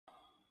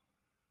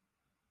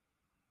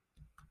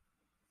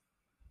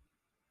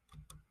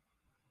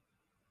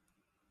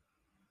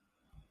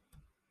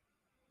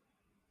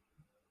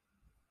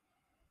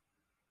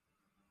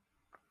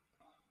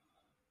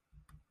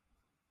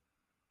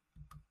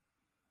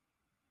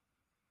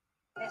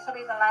this will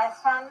be the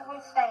last time that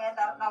we stand.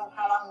 I don't know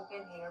how long we've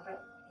been here,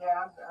 but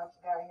yeah, I've got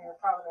here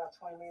probably about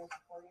 20 minutes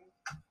before you.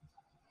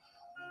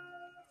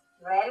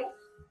 Ready?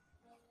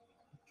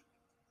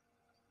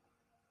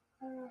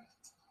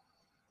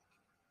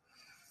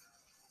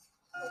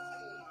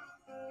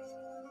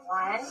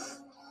 One,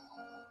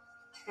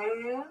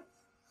 two,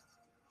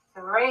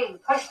 three.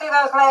 Push through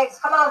those legs.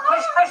 Come on,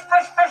 push.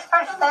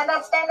 Stand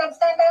up.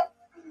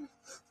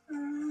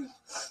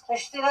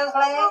 Push through those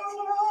legs.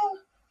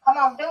 Come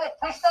on, do it.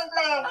 Push those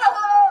legs.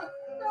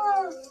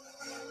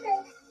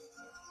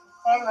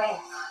 Anyway,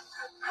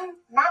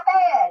 not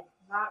bad.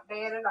 Not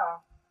bad at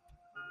all.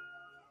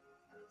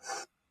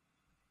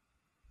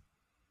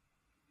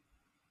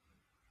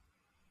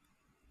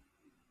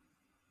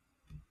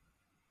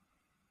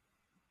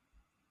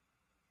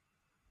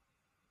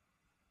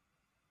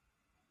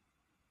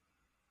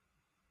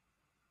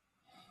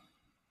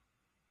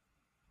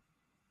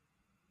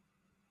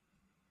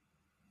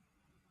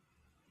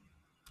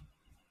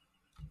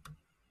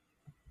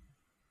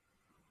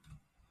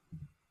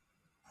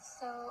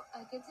 So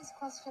I get this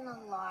question a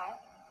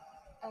lot.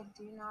 I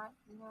do not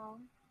know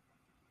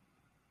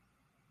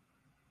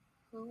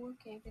who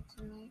gave it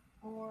to me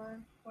or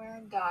where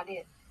I got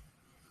it,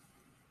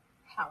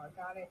 how I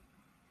got it.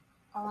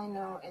 All I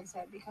know is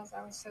that because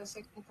I was so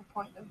sick at the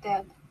point of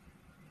death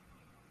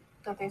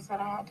that they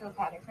said I had to have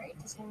had it for 8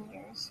 to 10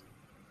 years.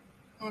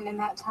 And in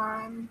that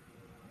time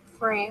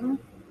frame,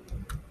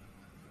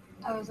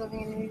 I was living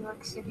in New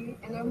York City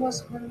and I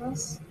was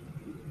homeless.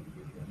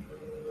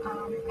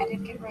 I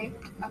did get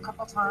raped a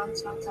couple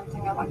times, not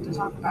something I like to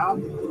talk about.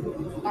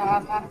 I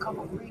have had a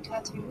couple free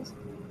tattoos,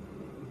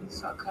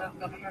 so it could have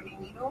been a dirty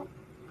needle.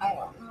 I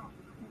don't know.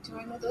 Do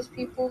I know those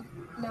people?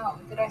 No.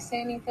 Did I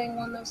say anything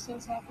when those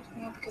things happened to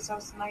me? Because I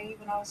was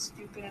naive and I was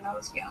stupid and I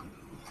was young.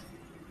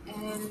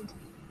 And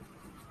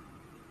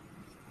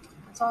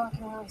that's all I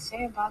can really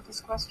say about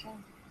this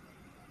question.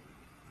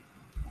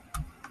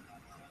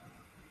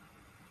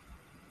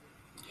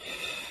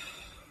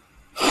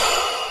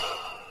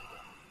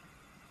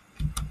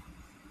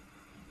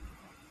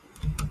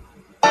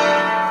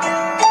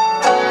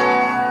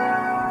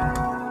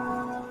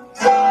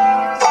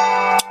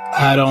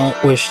 I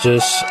don't wish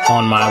this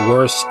on my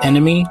worst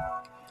enemy.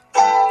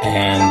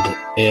 And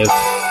if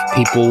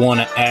people want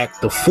to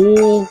act the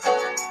fool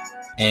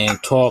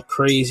and talk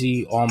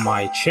crazy on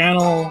my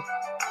channel,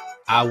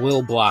 I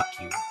will block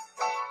you.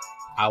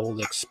 I will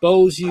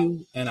expose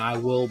you and I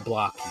will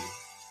block you.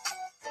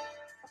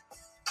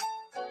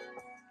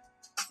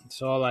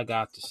 That's all I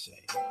got to say.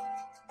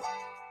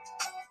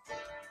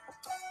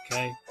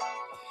 Okay?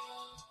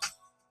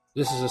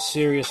 This is a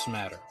serious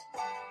matter.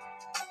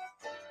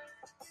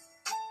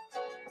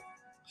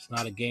 It's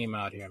not a game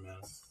out here, man.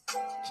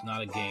 It's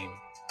not a game.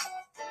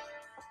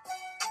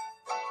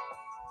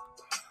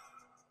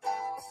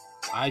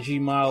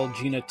 IG model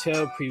Gina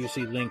Tell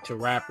previously linked to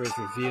rappers'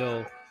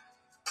 reveal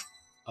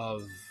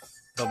of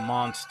the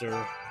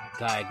monster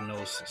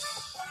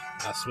diagnosis.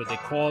 That's what they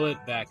call it.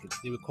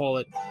 They would call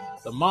it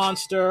the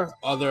monster.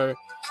 Other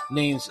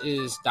names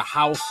is the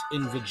house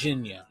in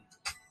Virginia.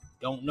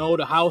 Don't know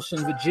the house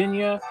in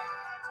Virginia?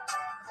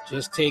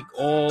 Just take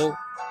all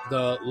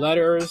the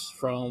letters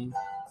from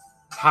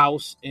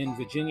house in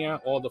Virginia,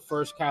 all the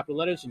first capital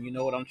letters, and you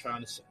know what I'm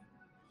trying to say.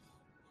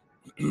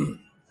 An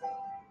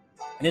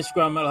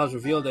Instagram model has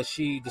revealed that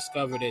she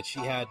discovered that she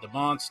had the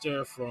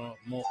monster for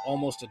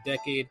almost a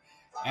decade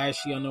as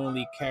she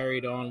unknowingly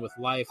carried on with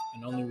life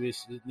and only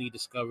recently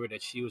discovered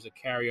that she was a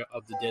carrier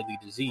of the deadly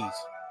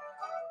disease.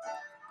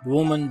 The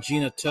woman,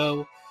 Gina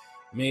Toe,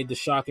 made the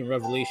shocking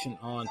revelation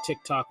on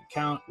TikTok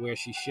account where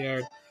she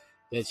shared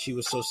that she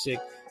was so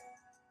sick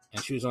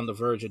and she was on the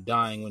verge of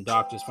dying when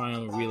doctors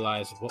finally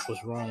realized what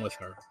was wrong with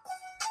her.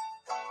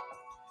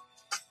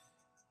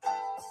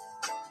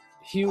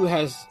 Hugh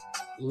has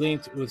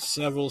linked with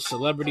several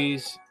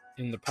celebrities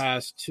in the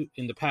past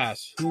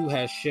who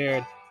has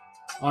shared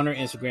on her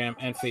Instagram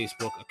and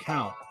Facebook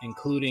account,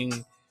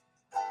 including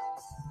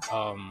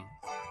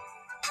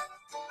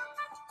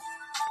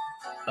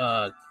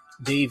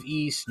Dave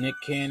East, Nick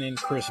Cannon,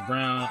 Chris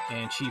Brown,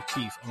 and Chief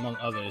Keef, among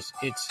others.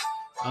 It's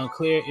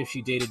unclear if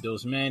she dated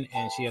those men,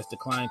 and she has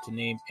declined to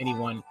name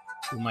anyone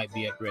who might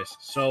be at risk.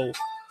 So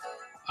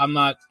I'm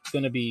not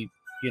going to be,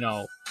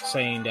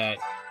 saying that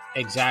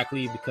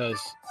exactly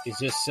because it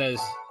just says,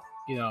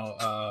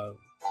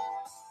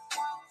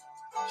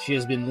 she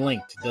has been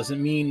linked. Doesn't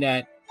mean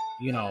that,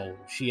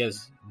 she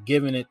has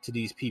given it to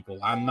these people.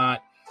 I'm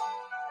not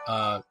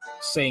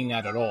saying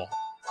that at all.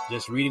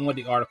 Just reading what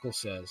the article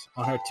says.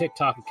 On her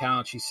TikTok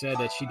account, she said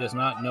that she does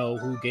not know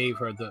who gave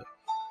her the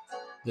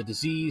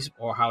disease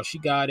or how she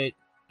got it,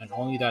 and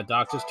only that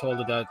doctors told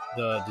her that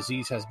the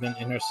disease has been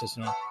in her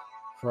system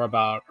for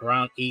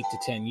around 8 to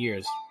 10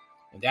 years.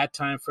 In that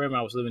time frame,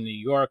 I was living in New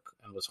York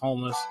and was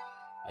homeless.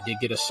 I did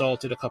get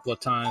assaulted a couple of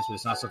times, but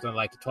it's not something I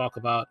like to talk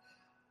about.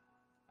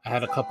 I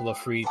had a couple of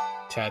free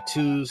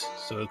tattoos,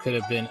 so it could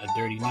have been a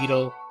dirty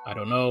needle. I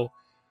don't know.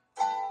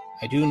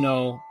 I do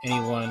know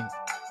any one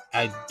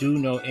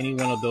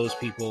of those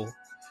people.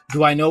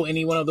 Do I know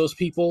any one of those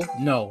people?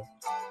 No.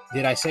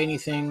 Did I say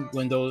anything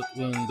when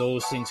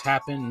those things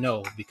happened?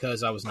 No,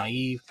 because I was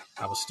naive,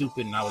 I was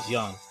stupid, and I was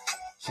young,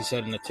 she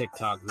said in a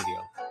TikTok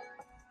video.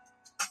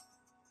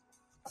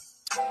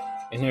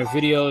 In her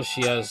video,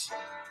 she has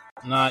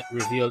not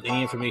revealed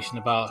any information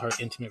about her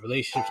intimate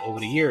relationships over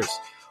the years.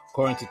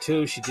 According to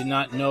Tu, she did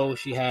not know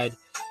she had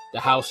the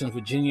house in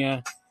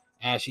Virginia,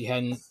 as she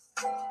hadn't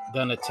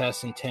done a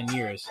test in 10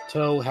 years.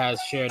 Tu has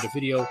shared a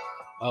video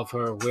of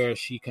her where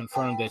she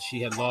confirmed that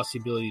she had lost the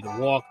ability to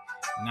walk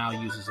and now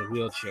uses a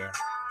wheelchair.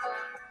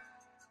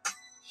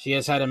 She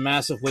has had a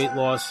massive weight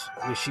loss,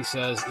 which she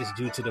says is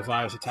due to the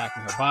virus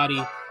attacking her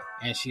body,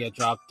 and she had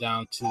dropped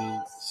down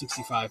to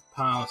 65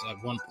 pounds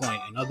at one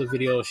point. In other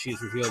videos, she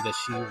has revealed that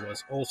she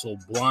was also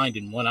blind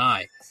in one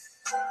eye.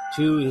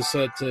 Tu is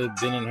said to have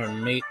been in her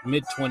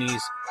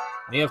mid-20s,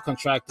 may have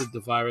contracted the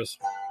virus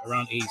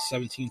around age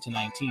 17 to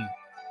 19.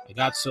 I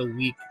got so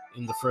weak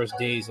in the first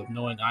days of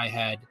knowing I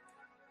had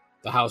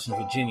the house in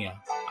Virginia.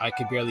 I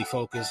could barely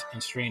focus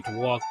and strain to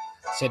walk,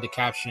 said the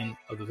caption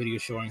of the video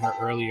showing her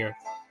earlier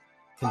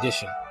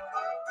condition.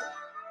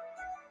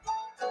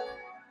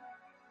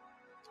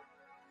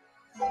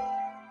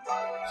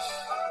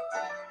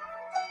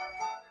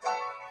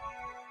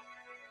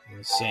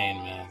 Insane,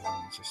 man.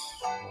 Just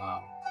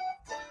wow.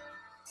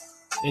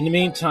 In the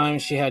meantime,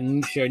 she had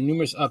shared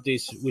numerous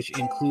updates, which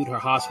include her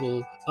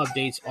hospital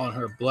updates on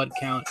her blood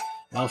count,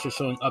 and also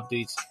showing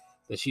updates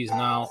that she is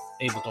now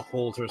able to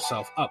hold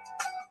herself up.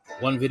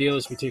 One video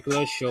in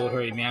particular showed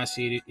her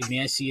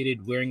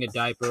emaciated, wearing a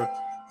diaper,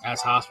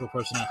 as hospital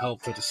personnel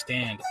helped her to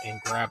stand and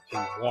grab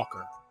a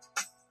walker.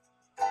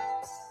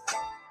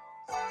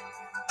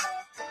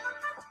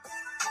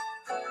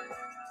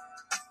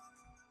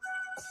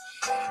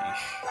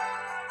 Sheesh.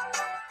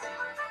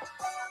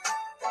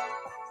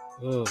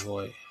 Oh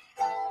boy.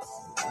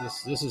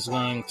 This is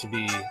going to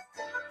be,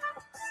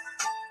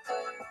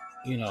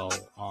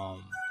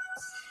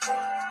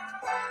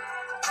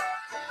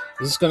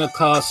 this is going to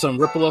cause some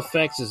ripple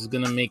effects. This is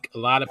going to make a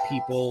lot of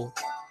people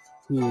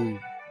who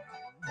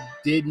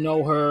did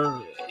know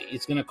her,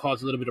 it's going to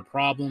cause a little bit of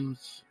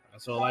problems.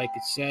 That's all I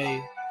could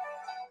say,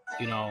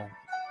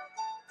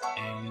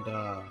 and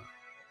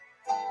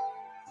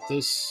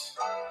this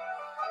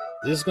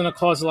is going to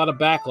cause a lot of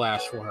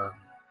backlash for her.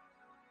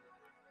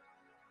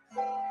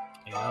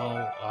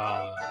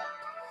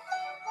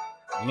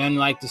 Men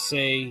like to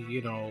say,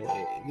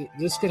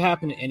 this could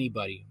happen to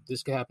anybody.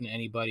 This could happen to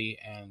anybody,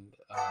 and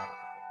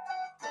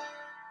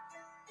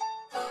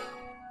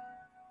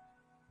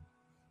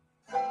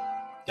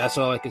that's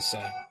all I could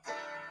say.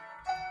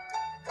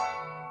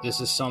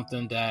 This is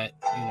something that,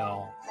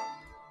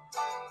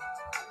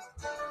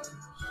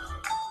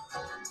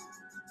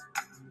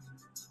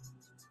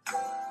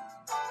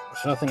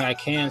 there's nothing I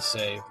can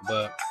say,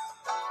 but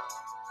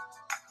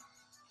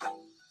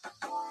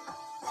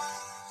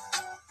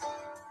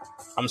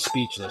I'm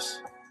speechless.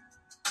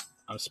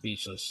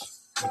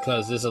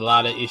 Because there's a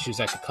lot of issues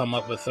that could come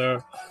up with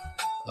her.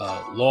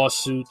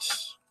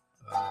 Lawsuits.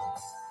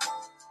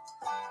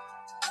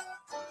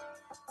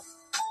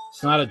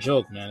 It's not a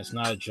joke, man. It's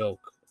not a joke.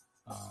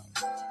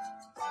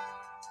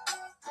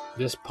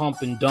 This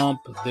pump and dump,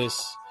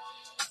 this,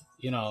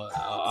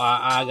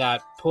 I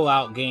got pull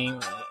out game.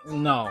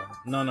 No.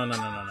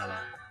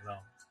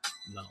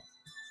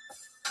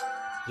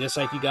 Just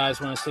like you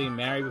guys want to say,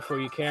 marry before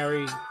you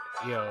carry,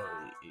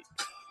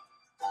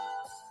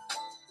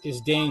 it's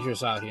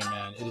dangerous out here,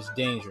 man. It is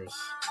dangerous.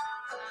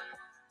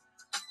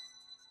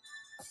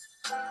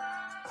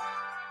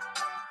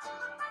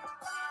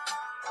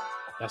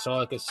 That's all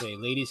I could say.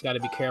 Ladies got to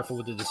be careful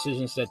with the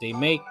decisions that they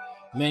make.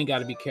 Men got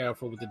to be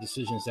careful with the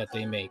decisions that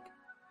they make.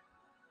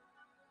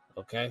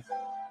 Okay?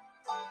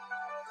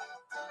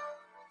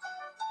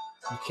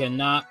 You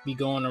cannot be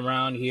going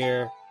around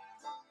here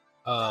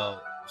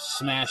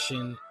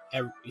smashing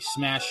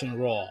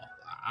Raw.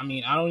 I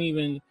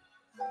mean,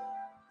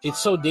 it's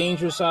so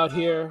dangerous out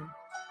here.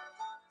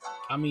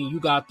 I mean, you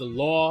got the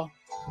law,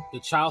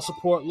 the child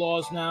support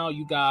laws now.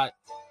 You got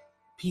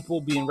people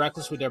being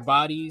reckless with their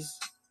bodies.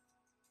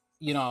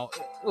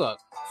 Look,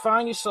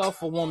 find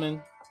yourself a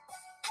woman.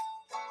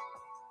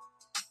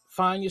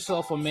 Find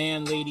yourself a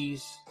man,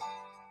 ladies.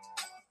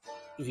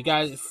 If you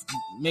guys,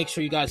 make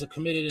sure you guys are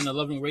committed in a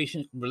loving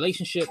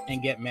relationship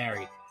and get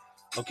married.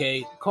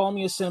 Okay? Call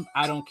me a simp.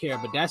 I don't care.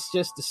 But that's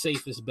just the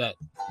safest bet.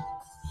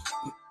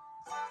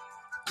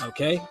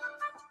 Okay?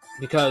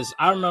 Because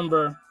I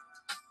remember,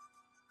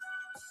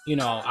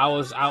 I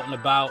was out and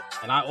about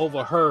and I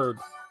overheard,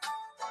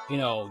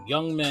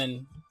 young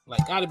men,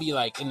 gotta be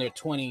in their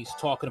 20s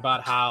talking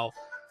about how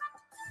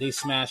they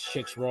smashed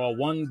chicks raw.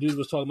 One dude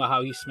was talking about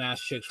how he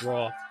smashed chicks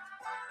raw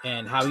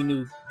and how he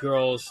knew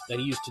girls that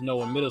he used to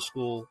know in middle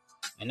school,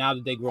 and now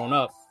that they grown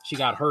up, she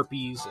got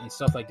herpes and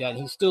stuff like that, and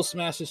he still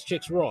smashes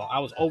chicks raw. I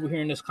was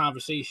overhearing this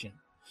conversation,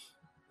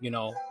 when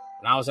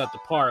I was at the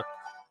park,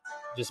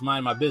 just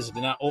mind my business,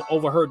 and I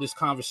overheard this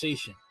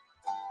conversation.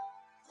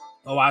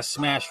 Oh, I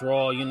smashed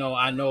raw,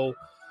 I know,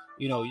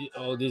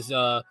 there's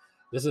a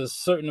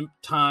certain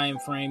time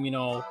frame,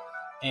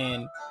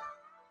 and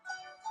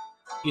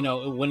you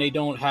know, when they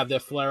don't have their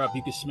flare up,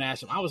 you can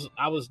smash them.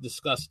 I was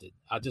disgusted.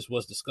 I just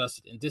was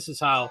disgusted. And this is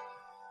how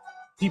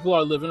people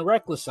are living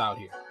reckless out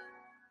here.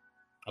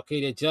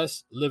 Okay, they're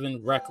just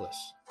living reckless.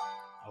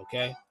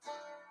 Okay,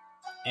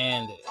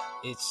 and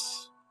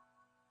it's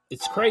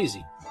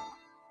crazy.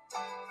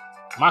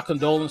 My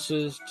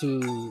condolences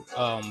to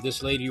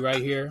this lady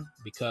right here,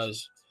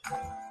 because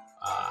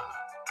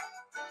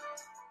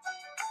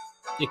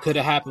it could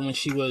have happened when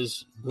she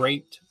was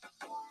raped,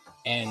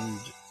 and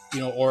you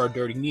know, or a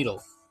dirty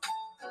needle.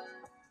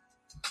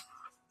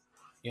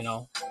 You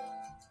know,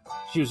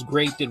 she was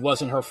raped. It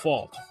wasn't her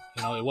fault.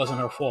 You know, it wasn't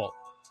her fault.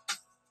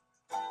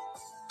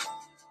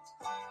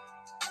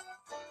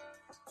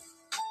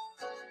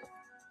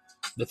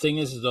 The thing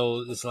is,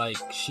 though, it's like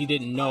she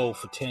didn't know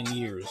for 10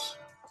 years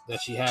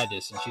that she had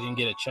this, and she didn't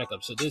get a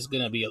checkup. So this is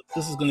gonna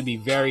be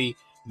very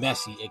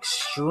messy,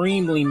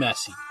 extremely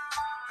messy,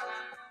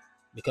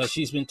 because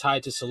she's been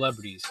tied to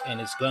celebrities, and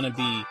it's gonna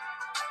be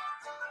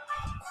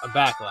a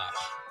backlash.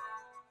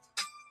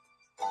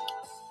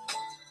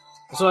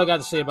 That's all I got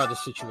to say about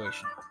this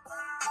situation.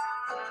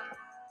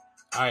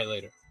 All right,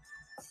 later.